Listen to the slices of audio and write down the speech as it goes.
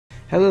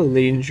Hello,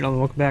 ladies and gentlemen.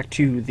 Welcome back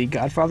to the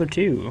Godfather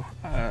 2.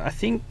 I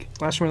think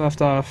last time we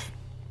left off,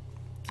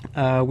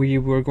 we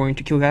were going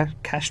to kill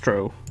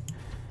Castro.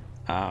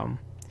 So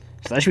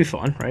that should be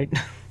fun, right?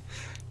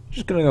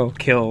 Just gonna go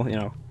kill, you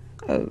know,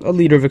 a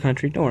leader of a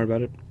country. Don't worry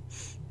about it.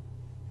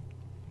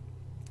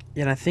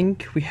 And I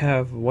think we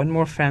have one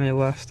more family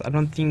left. I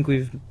don't think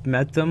we've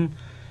met them.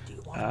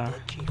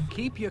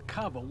 Keep your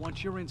cover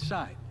once you're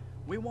inside.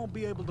 We won't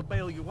be able to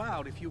bail you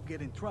out if you get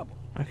in trouble.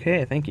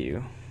 Okay, thank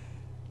you.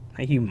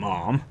 Thank you,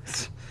 Mom.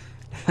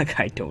 Like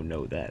I don't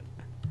know that.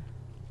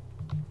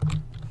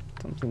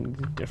 Something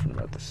different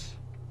about this.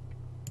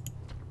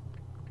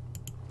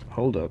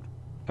 Hold up.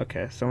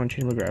 Okay, someone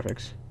changed my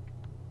graphics.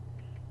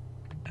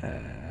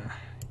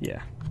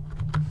 Yeah.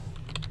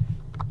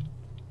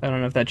 I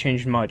don't know if that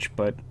changed much,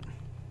 but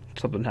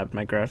something happened to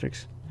my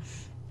graphics.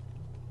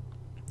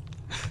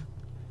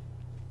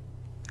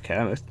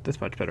 Okay, that's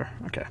much better.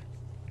 Okay.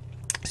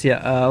 So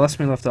yeah, last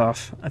time we left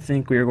off, I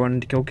think we were going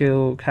to go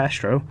kill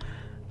Castro.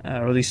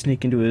 Or at least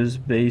sneak into his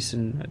base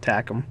and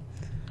attack him.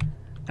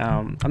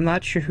 I'm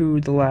not sure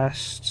who the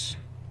last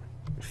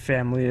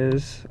family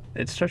is.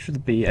 It starts with a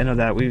B. I know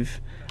that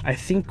I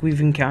think we've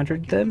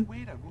encountered them.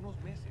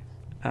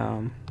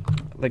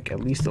 Like at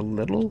least a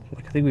little.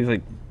 Like I think we've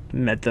like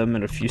met them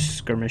in a few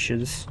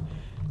skirmishes.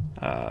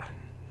 When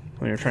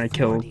we were trying to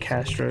kill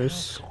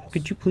Castro's.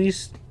 Could you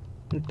please?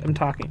 I'm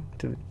talking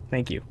to.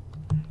 Thank you.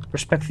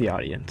 Respect the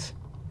audience.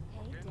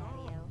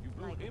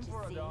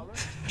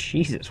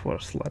 Jesus, what a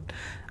slut.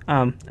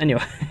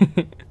 Anyway.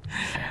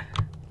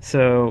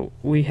 So,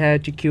 we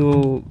had to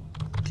kill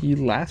the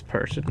last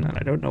person, and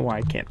I don't know why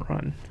I can't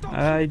run.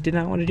 I did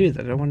not want to do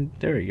that.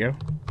 There we go.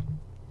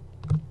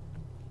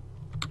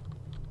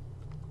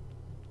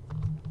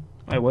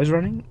 I was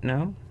running?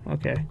 No?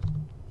 Okay.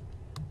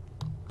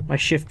 My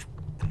shift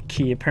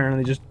key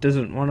apparently just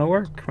doesn't want to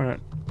work.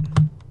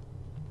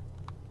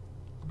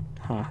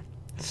 Huh.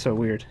 It's so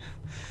weird.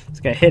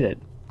 This guy hit it.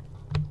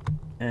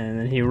 And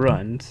then he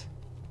runs.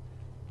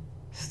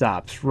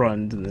 Stops,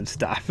 runs, and then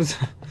stops.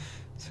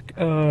 It's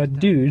like,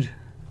 dude,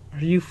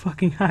 are you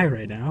fucking high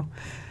right now?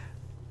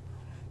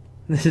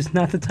 This is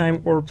not the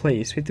time or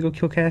place. We have to go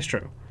kill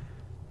Castro.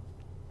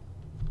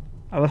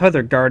 I love how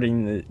they're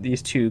guarding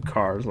these two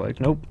cars. Like,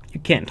 nope, you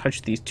can't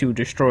touch these two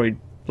destroyed,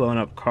 blown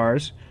up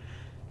cars.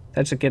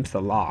 That's against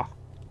the law.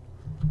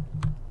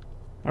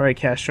 Alright,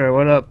 Castro,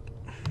 what up?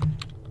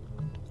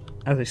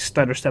 As I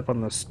stutter step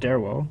on the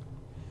stairwell.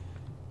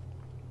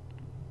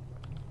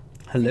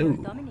 Hello.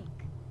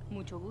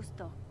 Mucho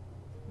gusto.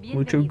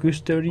 Mucho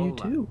gusto to you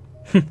too.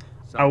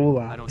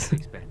 Hola. I don't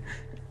speak Spanish.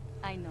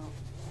 I know.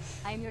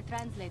 I am your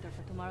translator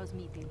for tomorrow's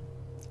meeting.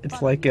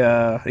 It's like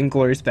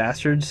Inglourious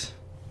Bastards.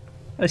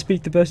 I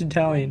speak the best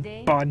Italian.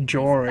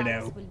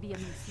 Buongiorno.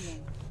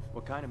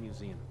 What kind of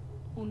museum?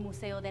 Un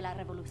museo de la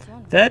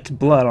revolución. That's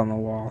blood on the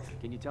wall.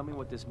 Can you tell me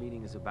what this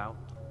meeting is about?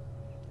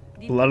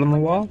 Blood on the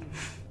wall?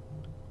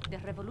 The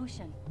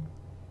revolution.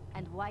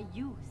 And why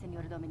you,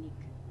 Senor Dominic,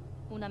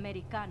 un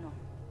americano,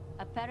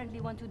 apparently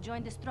want to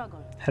join the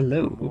struggle.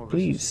 Hello,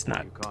 please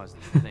not.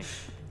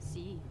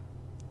 See,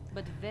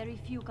 but very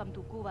few come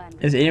to Cuba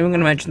and is anyone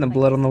going to mention the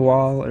blood on the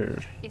wall, or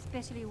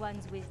especially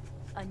ones with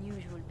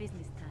unusual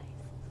business ties?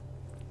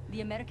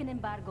 The American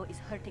embargo is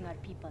hurting our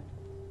people.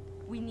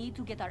 We need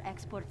to get our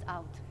exports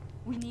out.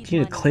 We need you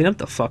need to clean up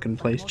the fucking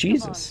place,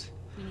 Jesus.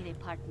 We need a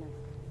partner,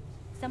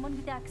 someone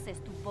with access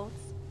to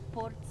boats,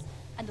 ports,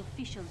 and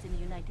officials in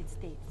the United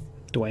States.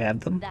 Do I have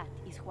them? That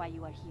is why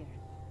you are here.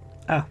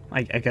 Oh,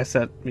 I guess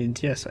that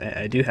means yes,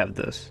 I do have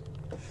this.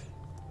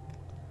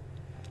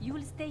 You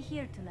will stay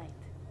here tonight,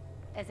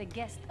 as a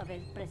guest of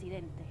El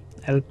Presidente.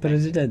 El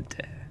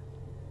Presidente.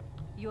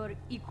 Your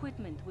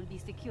equipment will be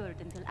secured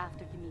until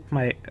after the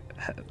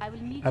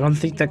meeting. I don't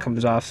think that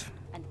comes off.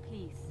 And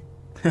please,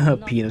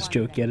 penis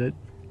joke, get it?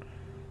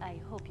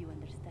 I hope you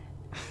understand.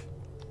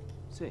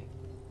 Sí.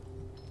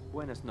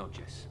 Buenas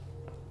noches.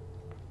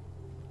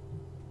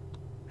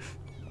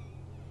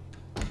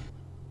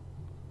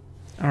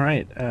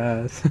 Alright,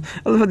 I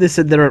love how they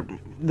said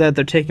that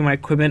they're taking my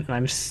equipment and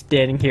I'm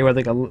standing here with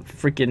like a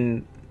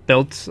freaking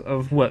belt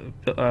of what,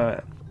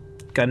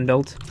 gun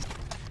belt.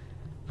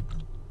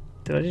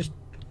 Did I just...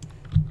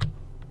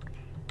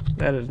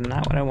 That is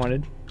not what I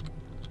wanted.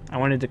 I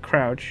wanted to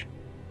crouch.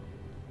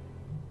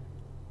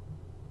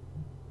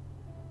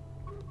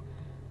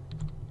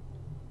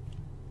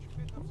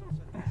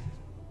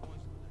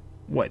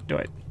 What do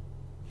I...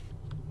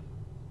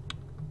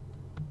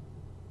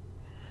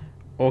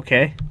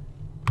 Okay.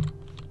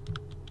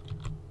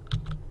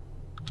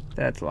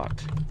 That's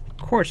locked. Of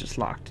course it's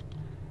locked.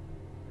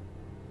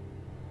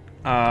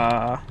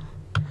 I'm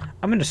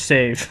gonna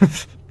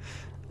save.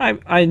 I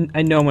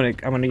know I'm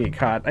gonna get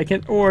caught. I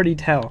can already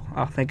tell.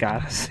 Oh thank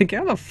God. I was like,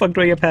 how the fuck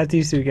do I get past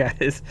these two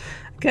guys?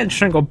 I can't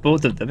strangle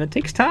both of them. It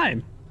takes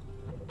time.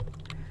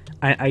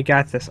 I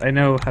got this. I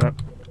know how to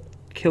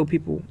kill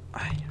people.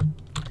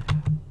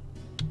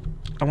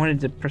 I wanted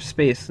to press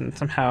space and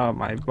somehow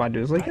my body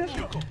was like that.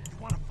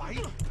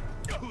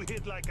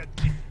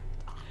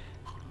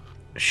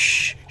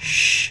 Shh,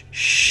 shh,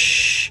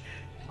 shh,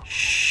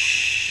 shh.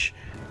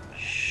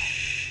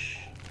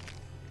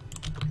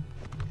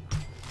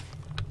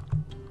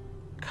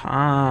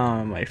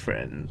 Ah, my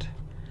friend.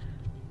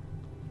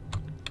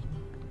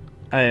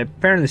 I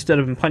apparently stood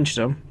up and punched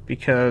him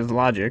because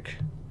logic.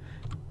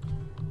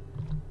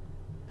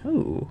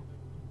 Ooh.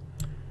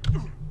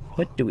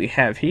 What do we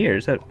have here?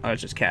 Is that... Oh,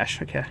 it's just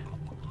cash. Okay.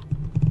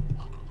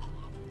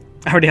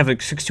 I already have like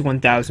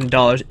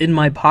 $61,000 in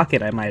my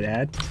pocket, I might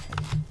add.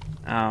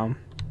 I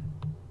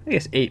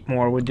guess 8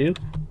 more would do.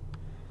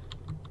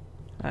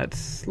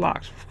 That's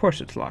locked. Of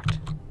course it's locked.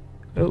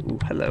 Oh,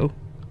 hello.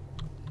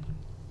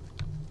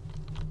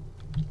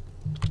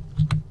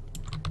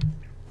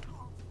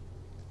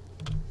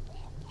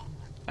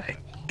 I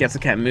guess I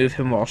can't move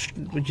him while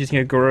using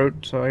a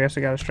garrote, so I guess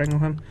I gotta strangle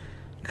him.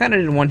 I kinda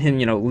didn't want him,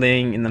 you know,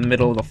 laying in the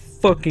middle of the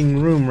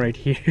fucking room right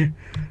here.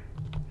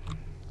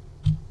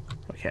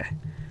 Okay.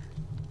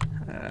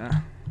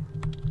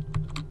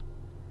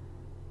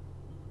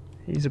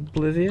 He's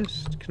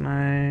oblivious. Can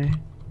I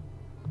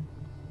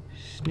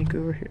sneak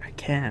over here? I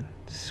can.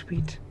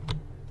 Sweet.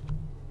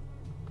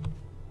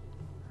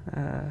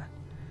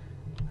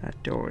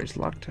 That door is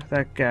locked.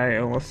 That guy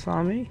almost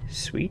saw me.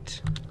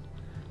 Sweet.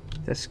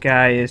 This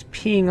guy is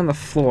peeing on the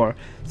floor.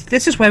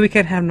 This is why we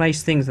can't have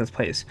nice things in this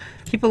place.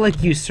 People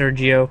like you,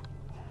 Sergio.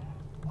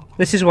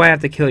 This is why I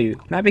have to kill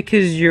you. Not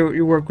because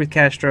you work with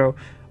Castro,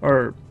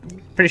 or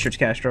pretty sure it's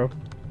Castro.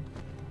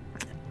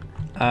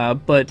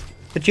 But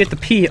you have to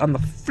pee on the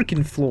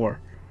freaking floor.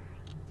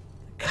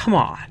 Come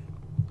on.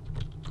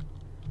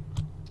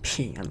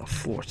 Peeing on the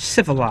floor.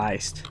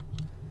 Civilized.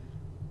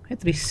 I have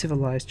to be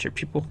civilized here,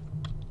 people.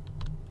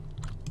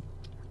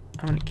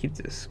 I'm gonna keep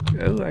this.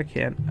 Oh, I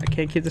can't. I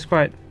can't keep this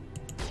quiet.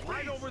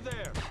 Right over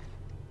there.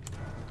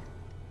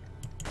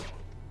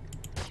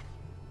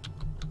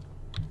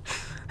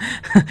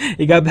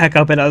 He got back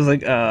up, and I was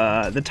like,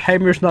 the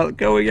timer's not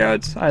going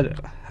out. I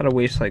had to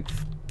waste like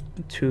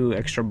 2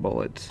 extra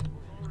bullets.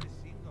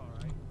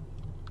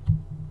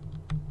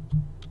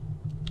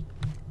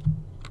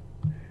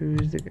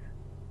 Who's the guy?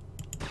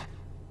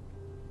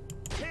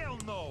 Hell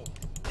no!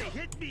 They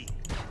hit me.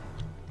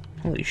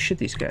 Holy shit,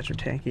 these guys are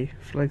tanky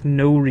for like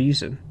no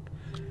reason.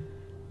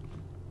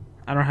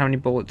 I don't have any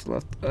bullets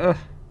left. Ugh.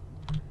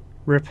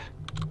 Rip.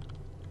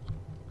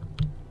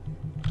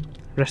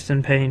 Rest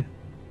in pain.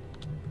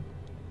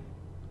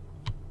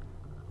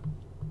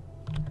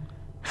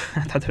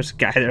 I thought there was a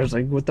guy there. I was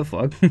like, what the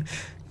fuck?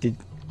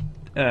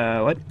 What?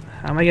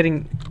 How am I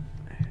getting...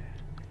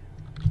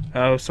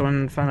 Oh,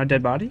 someone found a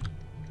dead body?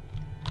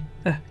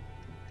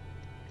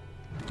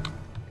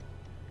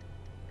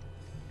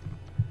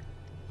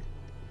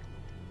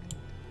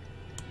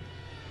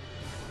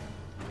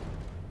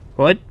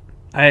 What?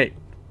 Okay.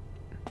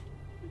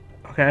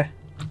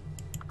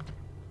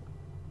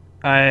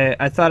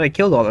 I thought I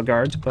killed all the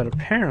guards, but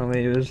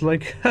apparently it was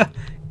like,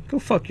 go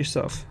fuck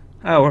yourself.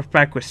 Oh, we're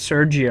back with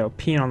Sergio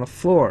peeing on the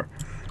floor.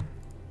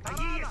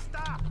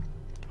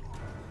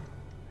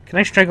 Can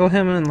I strangle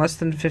him in less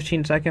than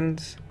 15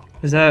 seconds?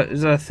 Is that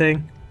a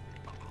thing?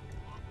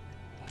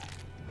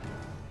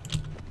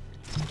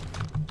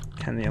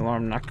 Can the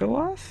alarm not go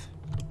off?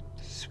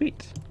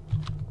 Sweet.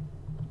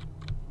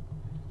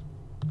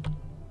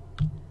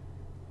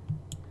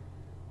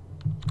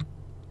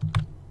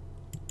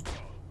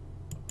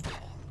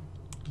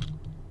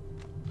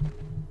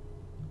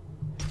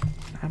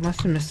 I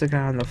must have missed the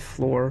guy on the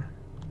floor.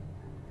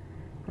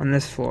 On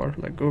this floor.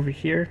 Like over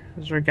here.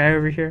 Is there a guy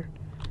over here?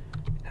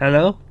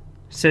 Hello?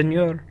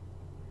 Senor?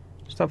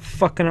 Stop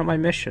fucking up my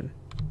mission.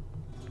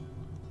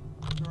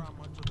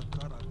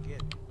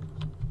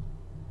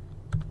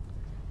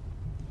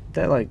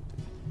 That like...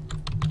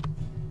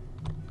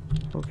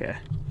 Okay.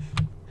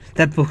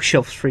 That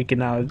bookshelf's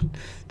freaking out.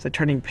 It's like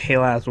turning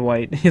pale as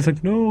white. He's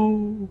like,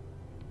 no!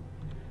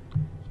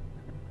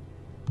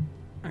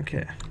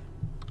 Okay.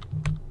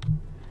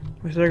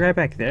 Was there a guy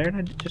back there and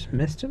I just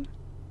missed him?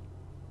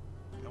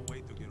 Can't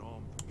wait to get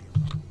home to me.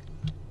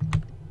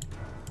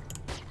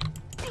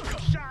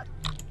 Shot!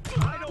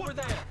 Right over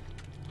there!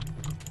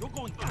 You're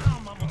going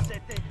down,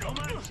 mamacete. No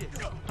manches.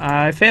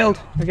 I failed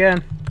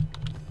again.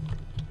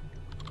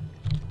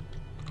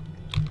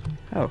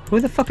 Oh, who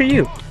the fuck are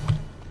you?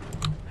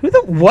 Who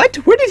the what?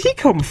 Where did he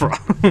come from?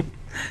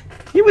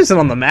 He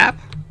wasn't on the map.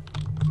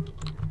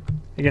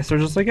 I guess they're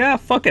just like, ah,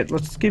 fuck it.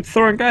 Let's keep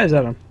throwing guys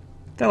at him.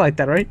 They like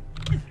that, right?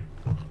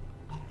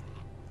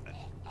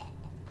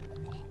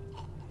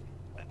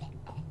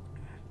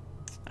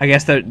 I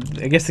guess the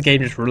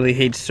game just really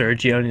hates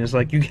Sergio and is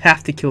like, you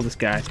have to kill this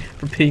guy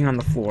for peeing on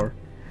the floor.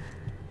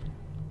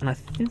 And I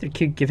think they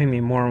keep giving me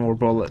more and more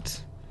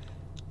bullets.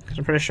 Because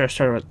I'm pretty sure I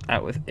started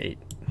out with 8.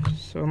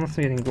 So unless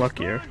I'm getting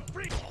luckier.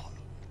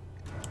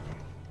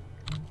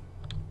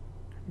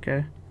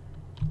 Okay.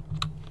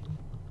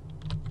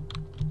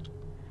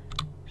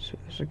 So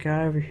there's a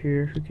guy over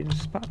here who can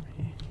spot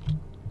me.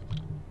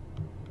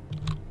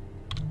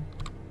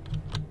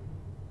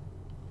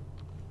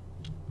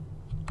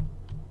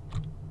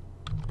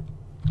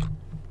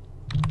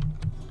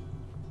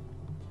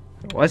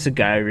 There was a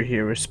guy over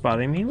here who was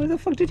spotting me. Where the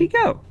fuck did he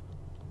go?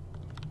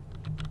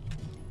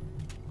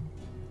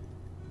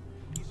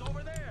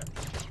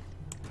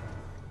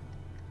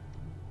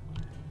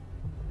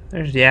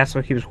 There's the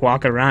asshole who keeps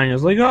walking around. He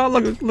was like, "Oh,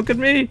 look at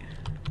me!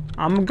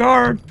 I'm a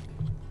guard.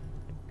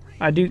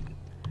 I do."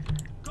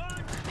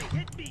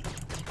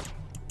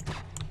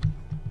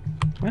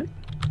 What?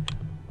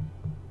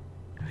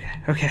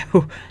 Okay.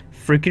 Whew.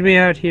 Freaking me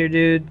out here,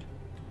 dude.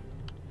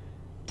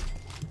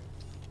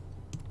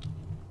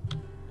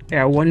 I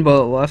got one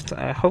bullet left.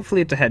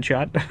 Hopefully it's a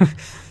headshot.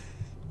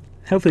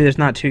 Hopefully there's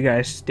not two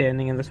guys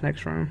standing in this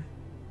next room.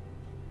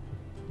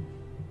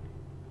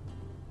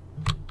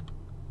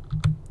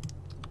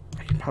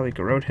 I can probably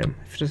garrote him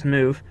if he doesn't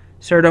move.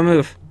 Sir, don't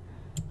move.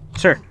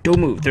 Sir, don't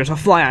move. There's a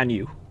fly on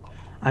you.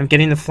 I'm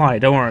getting the fly.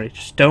 Don't worry.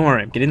 Just don't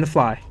worry. I'm getting the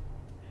fly.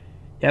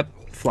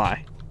 Yep,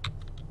 fly.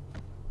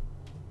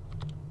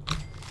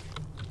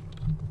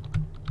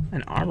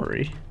 An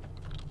armory.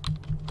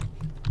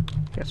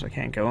 Guess I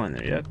can't go in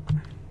there yet.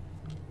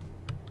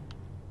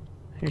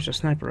 Here's a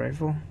sniper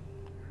rifle.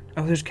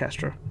 Oh, there's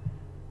Castro.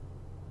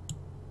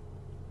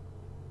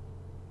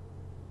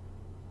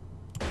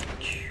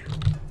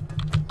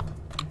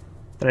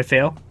 Did I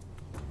fail?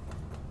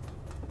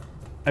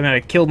 I mean, I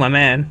killed my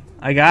man.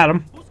 I got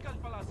him.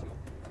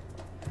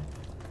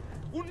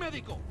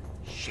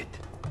 Shit.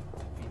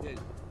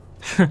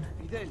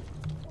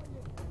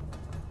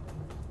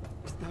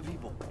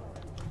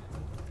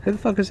 Who the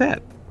fuck is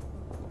that?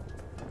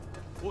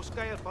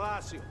 Busca el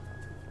palacio.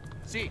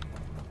 Sí.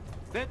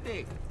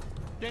 Vete.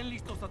 Ten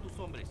listos a tus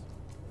hombres.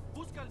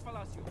 Busca el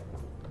palacio.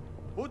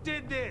 Who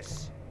did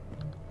this?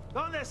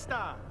 ¿Dónde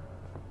está?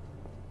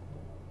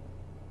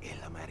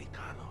 El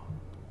americano.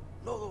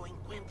 No lo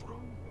encuentro.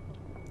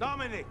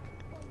 Dominic,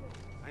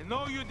 I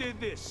know you did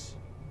this.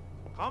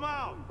 Come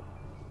out.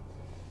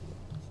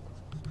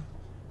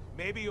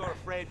 Maybe you're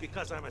afraid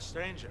because I'm a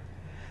stranger.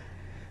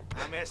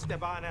 I'm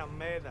Esteban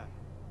Almeida.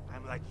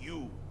 I'm like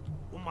you,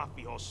 un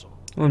mafioso.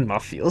 Un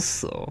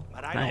mafioso.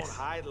 But I Nice. don't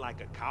hide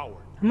like a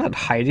coward. I'm not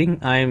hiding.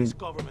 I'm This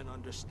government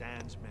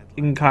understands men like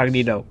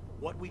incognito. us.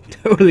 What we can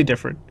Totally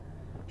different.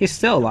 He's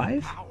still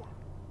alive? power.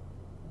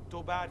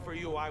 Too bad for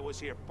you, I was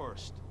here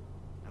first.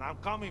 And I'm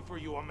coming for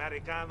you,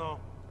 Americano.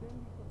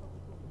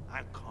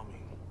 I'm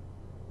coming.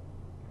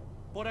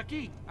 Por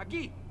aquí,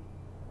 aquí.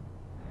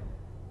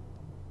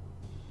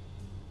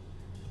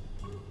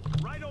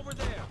 Right over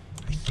there.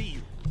 I see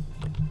you.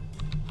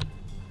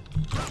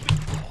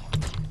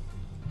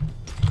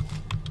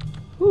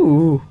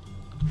 Ooh.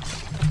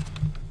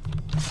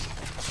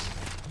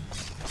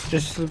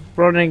 Just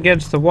running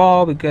against the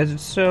wall because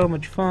it's so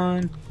much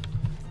fun.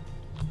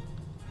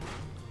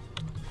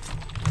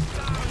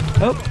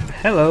 Oh,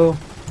 hello.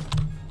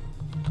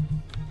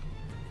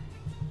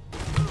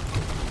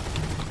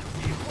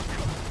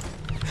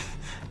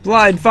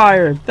 Blind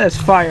fire! That's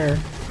fire!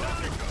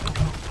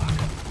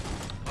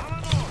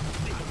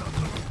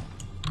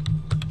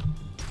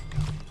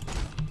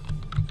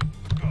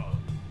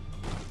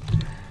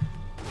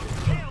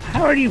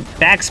 How are you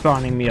back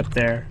spawning me up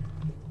there?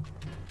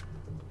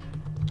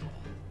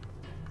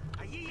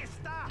 Allí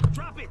está.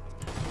 Drop it.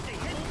 They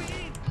hit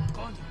me in.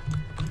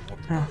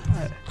 Oh,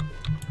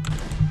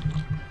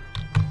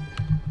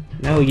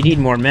 no, you need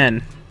more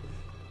men.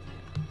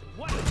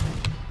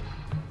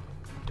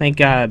 Thank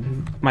God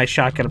my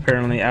shotgun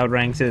apparently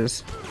outranks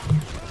his.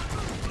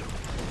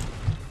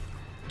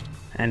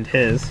 And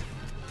his.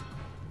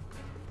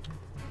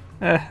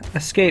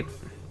 Escape.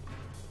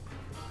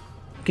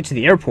 Get to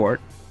the airport.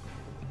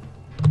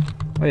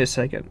 Wait a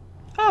second.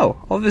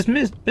 Oh, all of his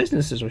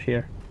businesses are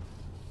here.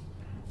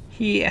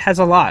 He has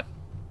a lot.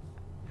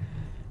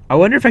 I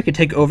wonder if I could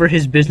take over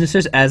his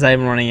businesses as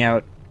I'm running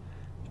out.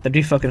 That'd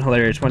be fucking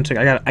hilarious. One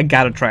second, I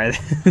gotta try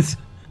this.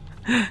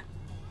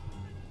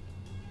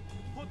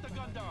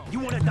 You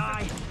wanna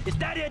die? Is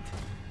that it?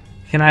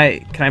 Can I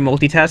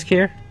multitask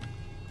here?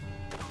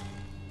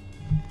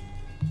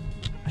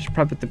 I should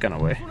probably put the gun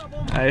away.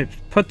 I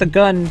put the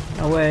gun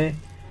away.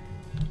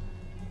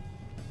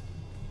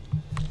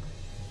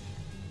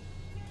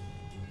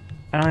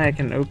 I don't think I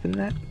can open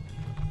that.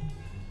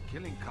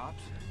 Killing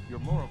cops? Your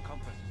moral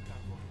compass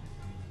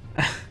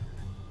is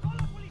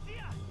not working.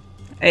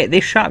 Hey,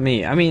 they shot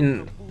me. I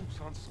mean,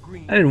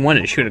 I didn't want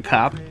to shoot a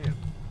cop.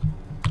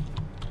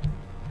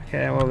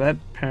 Okay, well that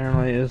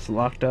apparently is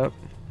locked up.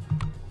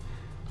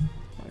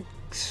 Like,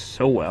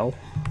 so well.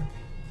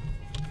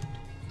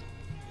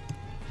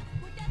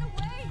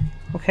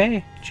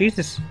 Okay,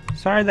 Jesus.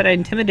 Sorry that I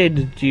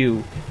intimidated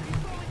you.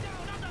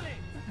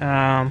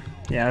 Yeah,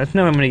 there's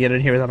no way I'm gonna get in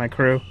here without my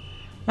crew.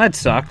 That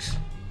sucks.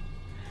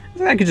 I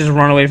think I could just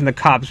run away from the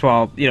cops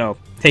while, you know,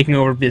 taking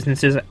over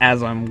businesses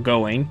as I'm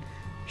going.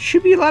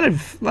 Should be a lot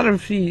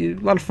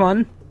of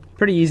fun.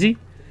 Pretty easy.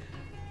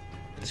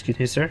 Excuse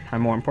me, sir.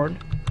 I'm more important.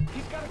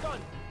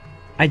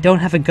 I don't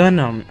have a gun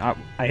on.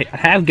 I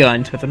have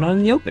guns, but they're not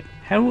in the open.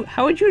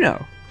 How would you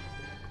know?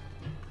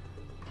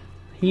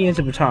 He has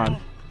a baton.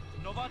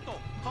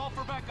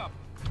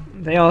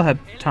 They all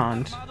have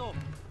batons.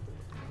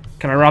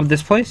 Can I rob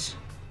this place?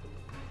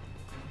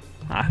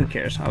 Ah, who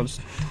cares? I'll just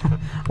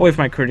wait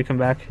for my crew to come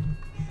back.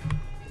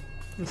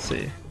 Let's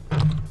see.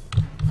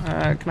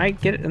 Can I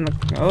get it in the...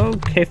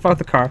 Okay, fuck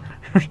the car.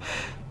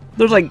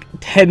 There's like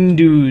 10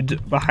 dudes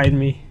behind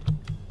me.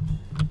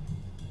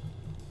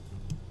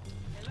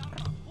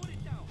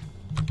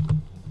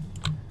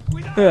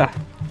 Ugh.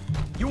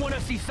 You want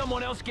to see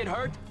someone else get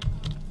hurt?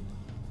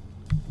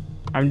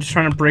 I'm just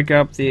trying to break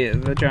up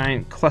the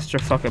giant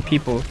clusterfuck of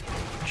people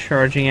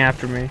charging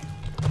after me.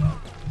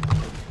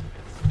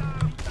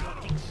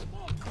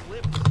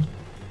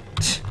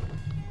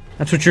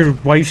 That's what your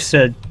wife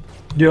said.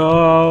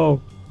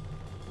 Yo,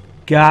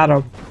 got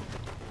him.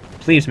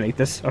 Please make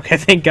this. Okay,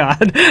 thank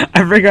God.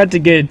 I forgot to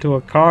get into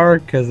a car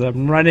because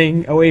I'm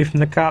running away from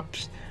the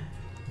cops.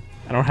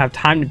 I don't have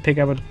time to pick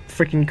up a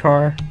freaking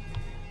car.